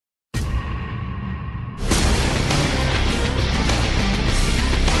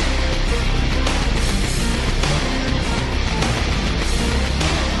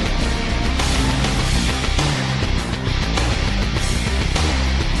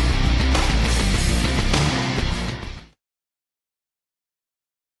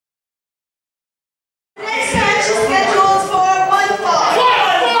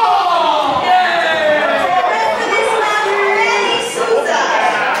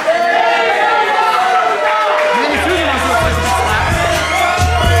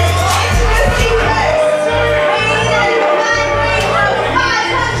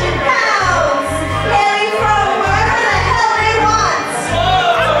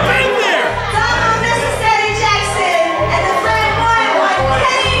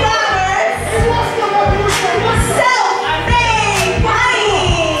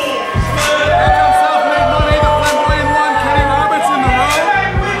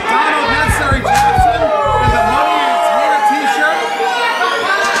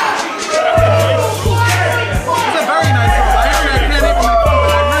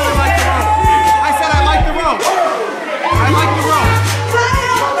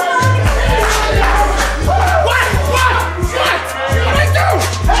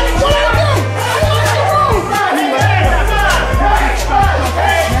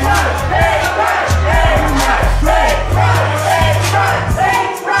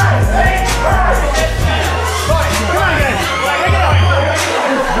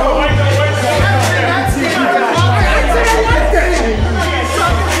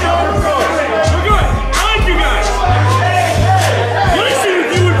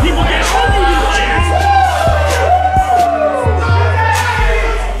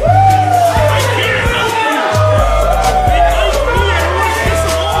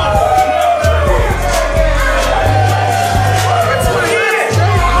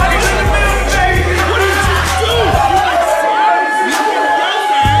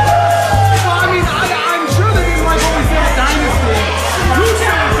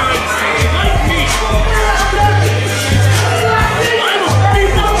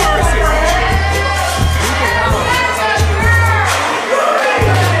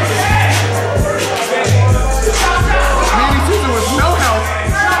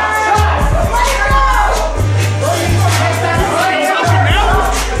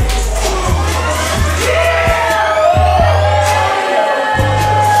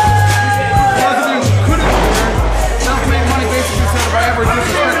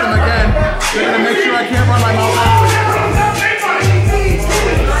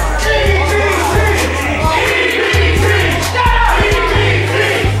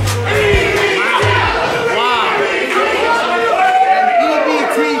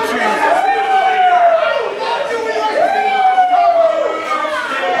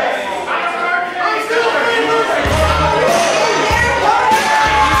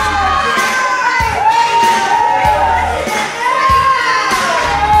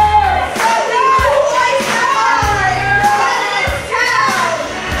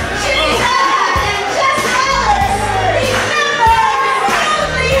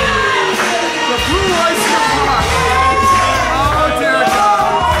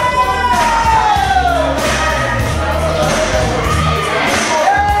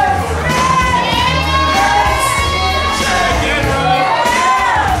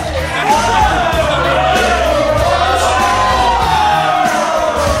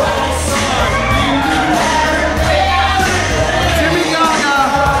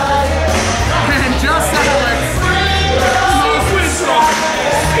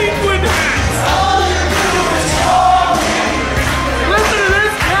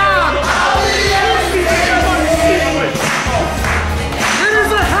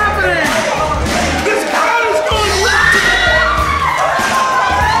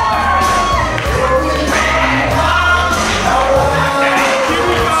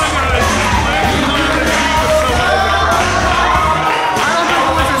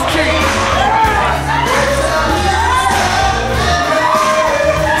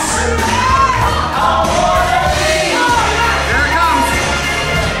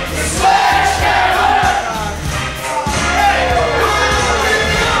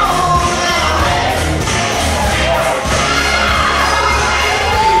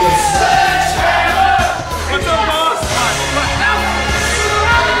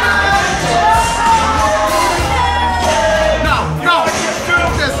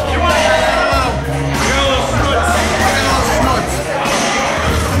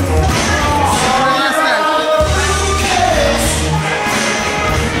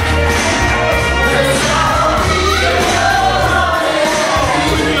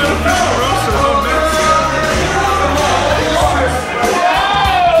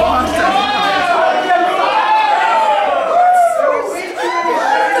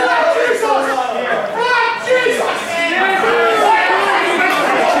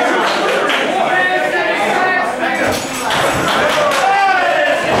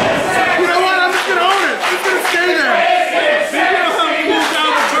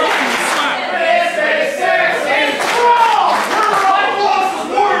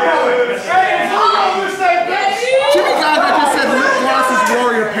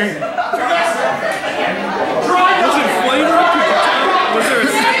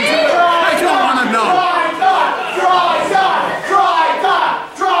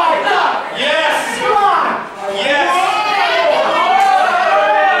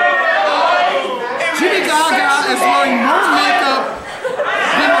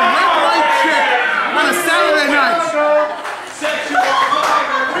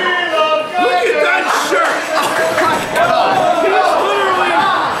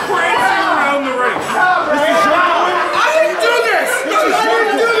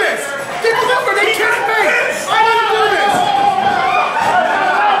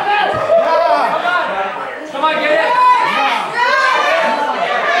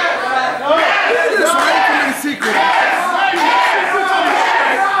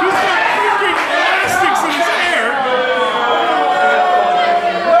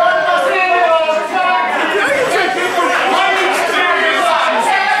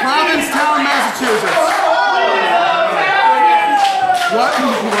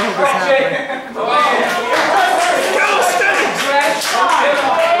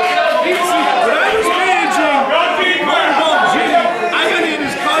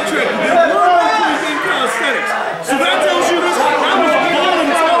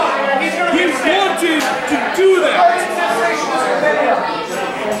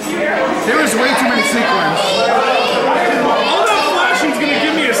There is way too many sequins. All that flashing's gonna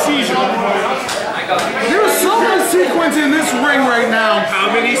give me a seizure. There are so many sequins in this ring right now.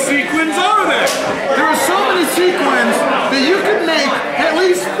 How many sequins are there? There are so many sequins that you could make at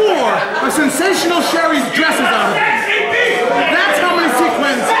least 4 of Sensational Sherry's dresses out of it. That's how many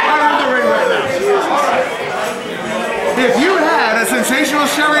sequins are in the ring right now. If you had a Sensational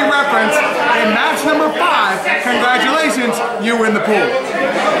Sherry reference in match number 5, congratulations, you win the pool.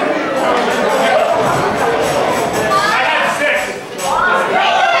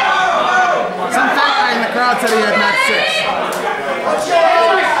 Some fat guy in the crowd said he had match 6.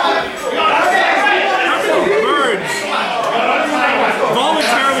 Birds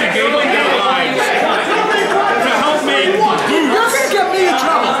voluntarily gave up their lives to help make boots. You're gonna get me in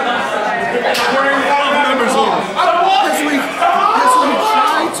trouble. Members only. As we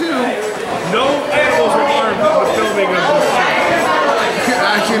try to. No animals were harmed with filming of this show.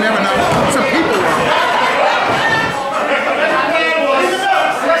 You never know. Some people were.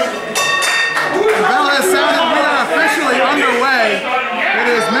 The bell has sounded. We are officially underway. It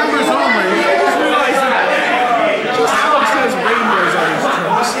is members only.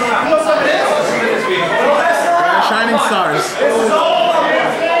 Shining stars.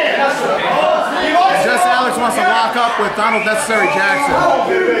 Just Alex wants to lock up with Donald Necessary Jackson. Wow,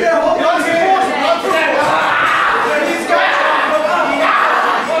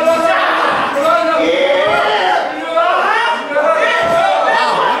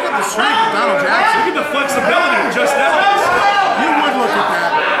 look at the strength of Donald Jackson. Look at the flexibility of Just Alex. You would look at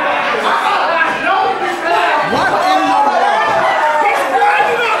that. What in the world?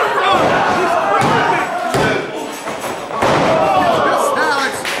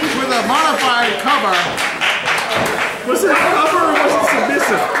 Modified cover. Was it cover or was it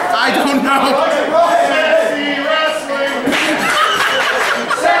submissive? I don't know. Sexy wrestling.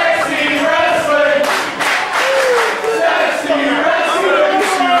 Sexy wrestling. Sexy wrestling.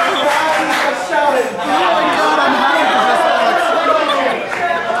 Oh my God, I'm happy for this, Alex.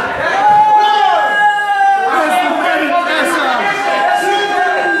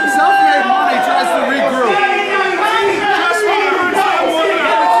 As self-made money tries to regroup.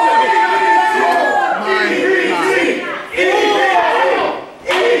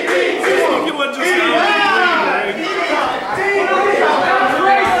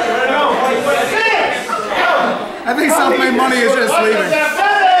 I think self-made money is just leaving.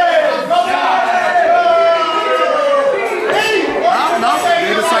 Oh, no,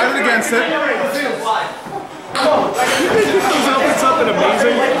 they decided against it. You think those outfits up and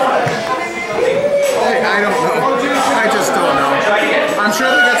amazing? Hey, I don't know. I just don't know. I'm sure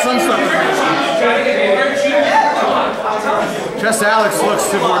they got some stuff amazing. Just Alex looks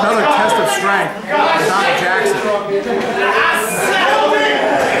for another test of strength with Donald Jackson.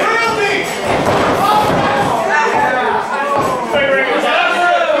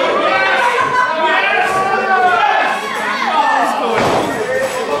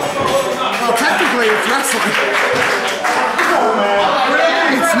 It's wrestling.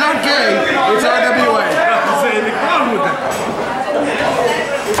 It's not gay, it's RWA.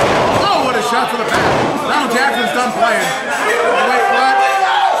 Oh, what a shot to the back. Donald Jackson's done playing. Wait, what?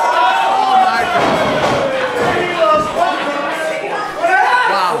 Oh my God.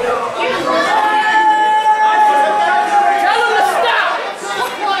 Wow. Tell him to stop.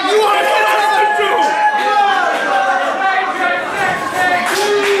 You want to get out of the dude?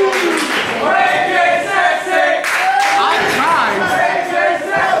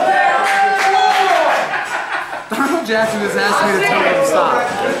 Jackson has asked me to tell him to stop.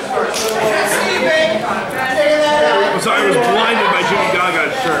 I'm sorry, I was blinded by Jimmy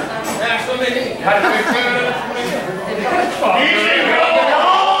Gaga's shirt.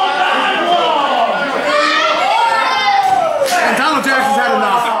 And Donald Jackson's had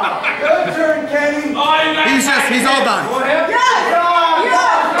enough. He's all done. And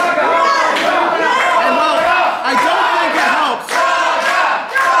well, I don't think it helps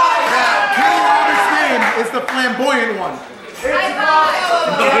that Kenny Roberts' name is the flamboyant one.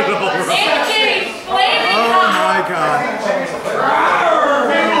 Oh my God.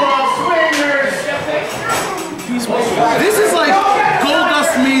 This is like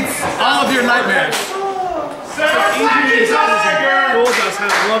Goldust meets all of your nightmares. Goldust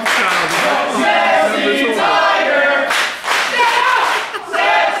had a love child. Sexy tiger.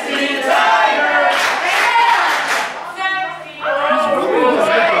 Sexy tiger.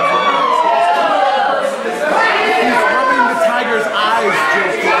 He's rubbing the tiger's eyes,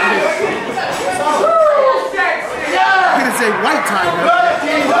 It is a white tiger.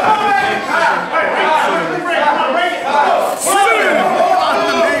 On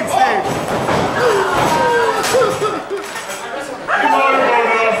the main stage.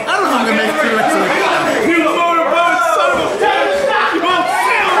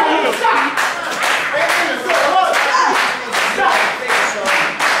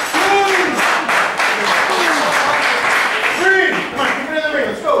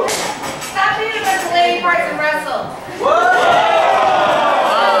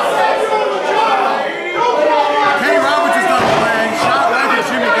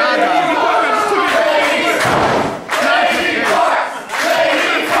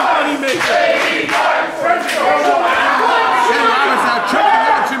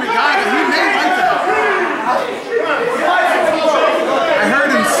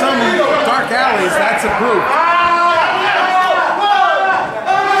 proof.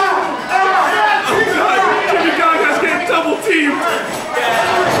 Jimmy Gaga's getting double teamed.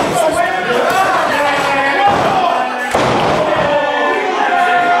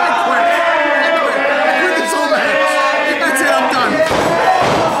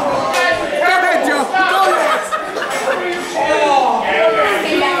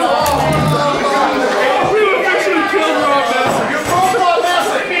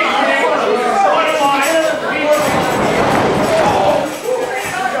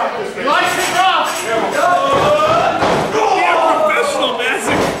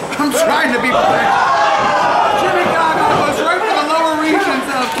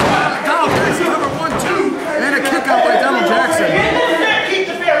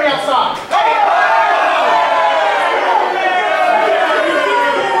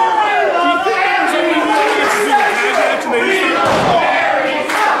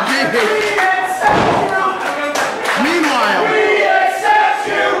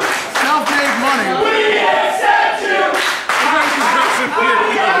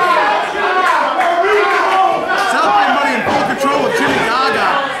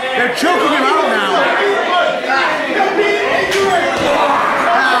 Choking him out now.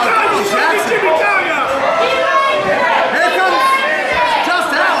 Jimmy Gaga. Here comes Just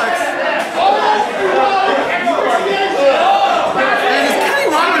Alex. And is Kenny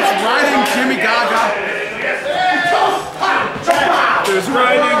Roberts riding Jimmy Gaga? There's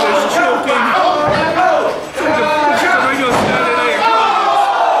riding, there's choking.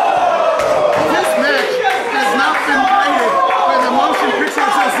 This match has not been rated by the Motion Picture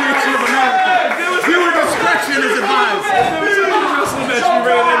Association of America. Viewer discretion is advised.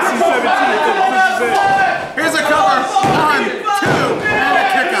 Here's a cover. 1, 2, and a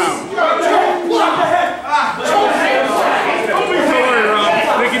kick out. Don't worry, Rob.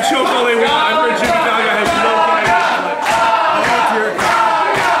 They can choke all they want. I heard Jimmy Gaga has no guidance. Oh, dear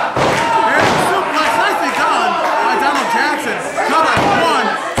God. Here's a suplex. Nicely done by Donald Jackson. Cover. 1,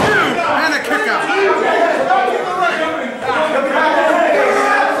 2, and a kick out.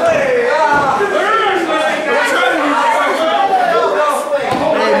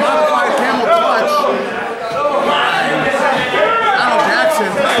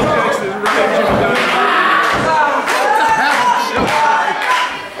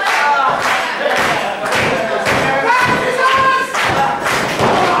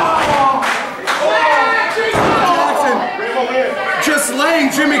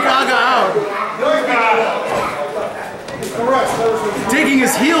 Jimmy Gaga out. Digging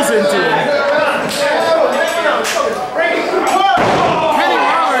his heels into him. Kenny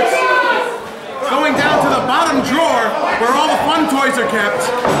Roberts going down to the bottom drawer where all the fun toys are kept.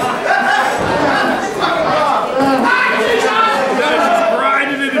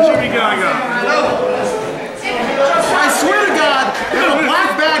 Grinding into Jimmy Gaga. I swear to God, if a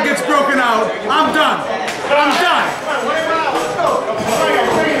black bag gets broken out, I'm done. I'm done.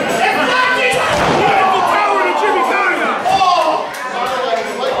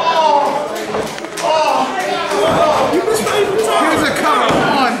 Here's a cover.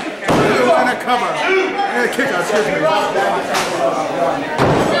 1, 2, and a cover. And a kick out, excuse me.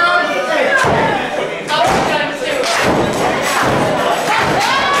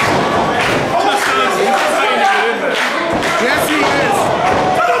 Yes, he is.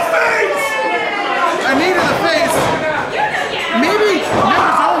 To the face! A knee to the face. Maybe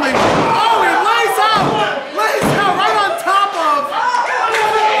members only. Oh, he lays out! Lays out right on top of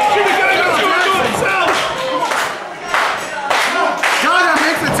Jimmy Gaga's going to do it himself! Gaga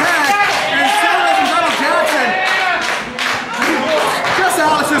makes the tag, and so does Donald Jackson. Just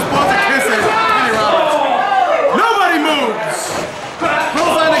Alex just blows a kiss at Kenny Roberts. Nobody moves.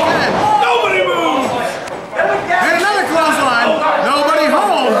 Clothesline again. Nobody moves! And another clothesline. Nobody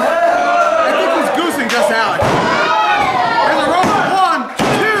home. I think he's goosing Just Alex. There's a rope. 1,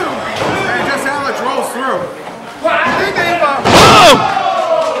 2, and Just Alex rolls through. You think they Oh!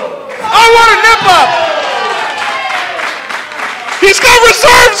 I want a nip up! He's got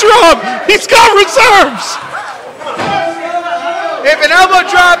reserves, Rob! He's got reserves! If an elbow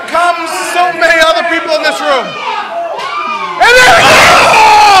drop comes, so many other people in this room. And there it is!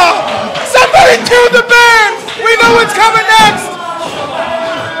 Somebody tune the band! We know what's coming next!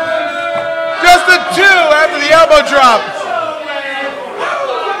 Just a 2 after the elbow drop.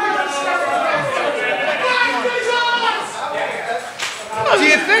 Do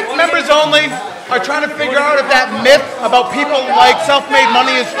you think members only are trying to figure out if that myth about people like self-made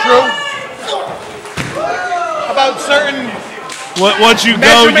money is true? About certain Once you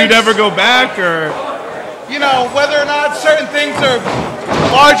go, you never go back, or? you know, whether or not certain things are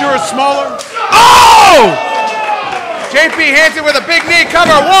larger or smaller. Oh! Oh! JP Hansen with a big knee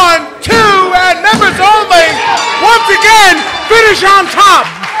cover. 1, 2, and members only. Once again, finish on top.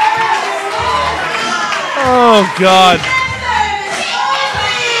 Oh, God.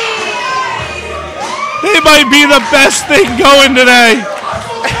 They might be the best thing going today.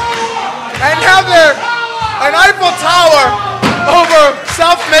 And now they're an Eiffel Tower over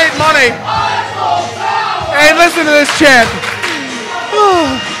self-made money. And listen to this chant.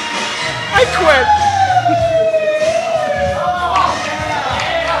 I quit.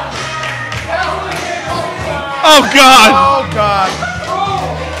 Oh, God. Oh, God.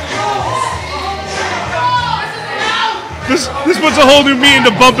 This puts a whole new meaning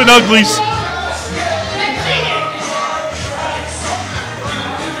to bumping uglies.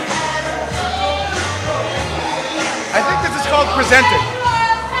 I think this is called presenting.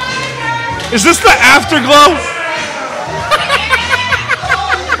 Is this the afterglow?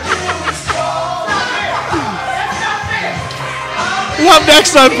 Up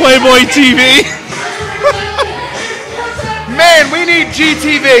next on Playboy TV. Man, we need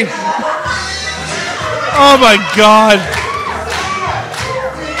GTV. Oh my God.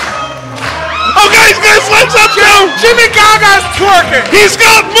 Okay, he's got his legs up too. Jimmy Gaga's twerking. He's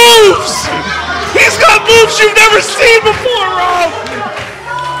got moves. He's got moves you've never seen before, Rob.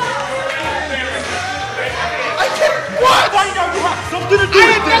 I can't. What? Something to do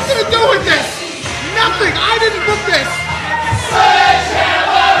I had nothing to do with this. Nothing. I didn't book this.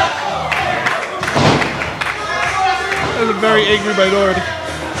 That's a very angry minority.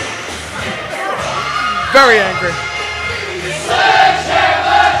 Very angry.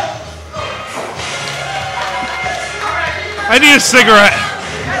 I need a cigarette.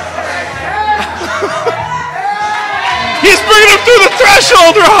 He's bringing him through the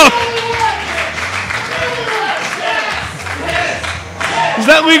threshold, Rob. Is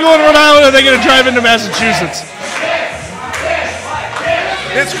that legal in Rhode Island, or are they going to drive into Massachusetts?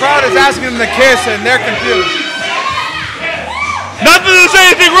 This crowd is asking them to kiss, and they're confused. Not that there's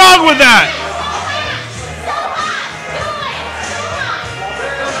anything wrong with that.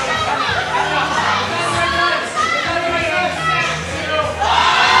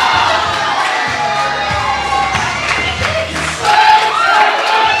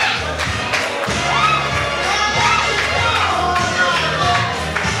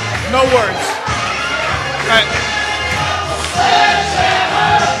 No words.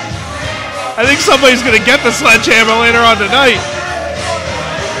 I think somebody's going to get the sledgehammer later on tonight.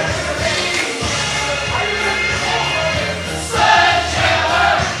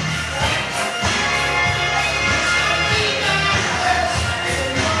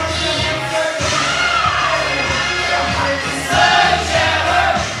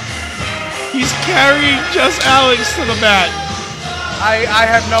 He's carrying just Alex to the mat. I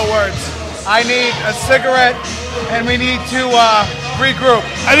have no words. I need a cigarette, and we need to regroup.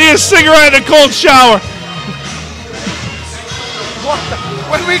 I need a cigarette and a cold shower.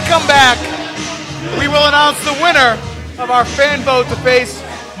 When we come back, we will announce the winner of our fan vote to face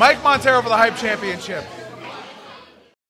Mike Montero for the Hype Championship.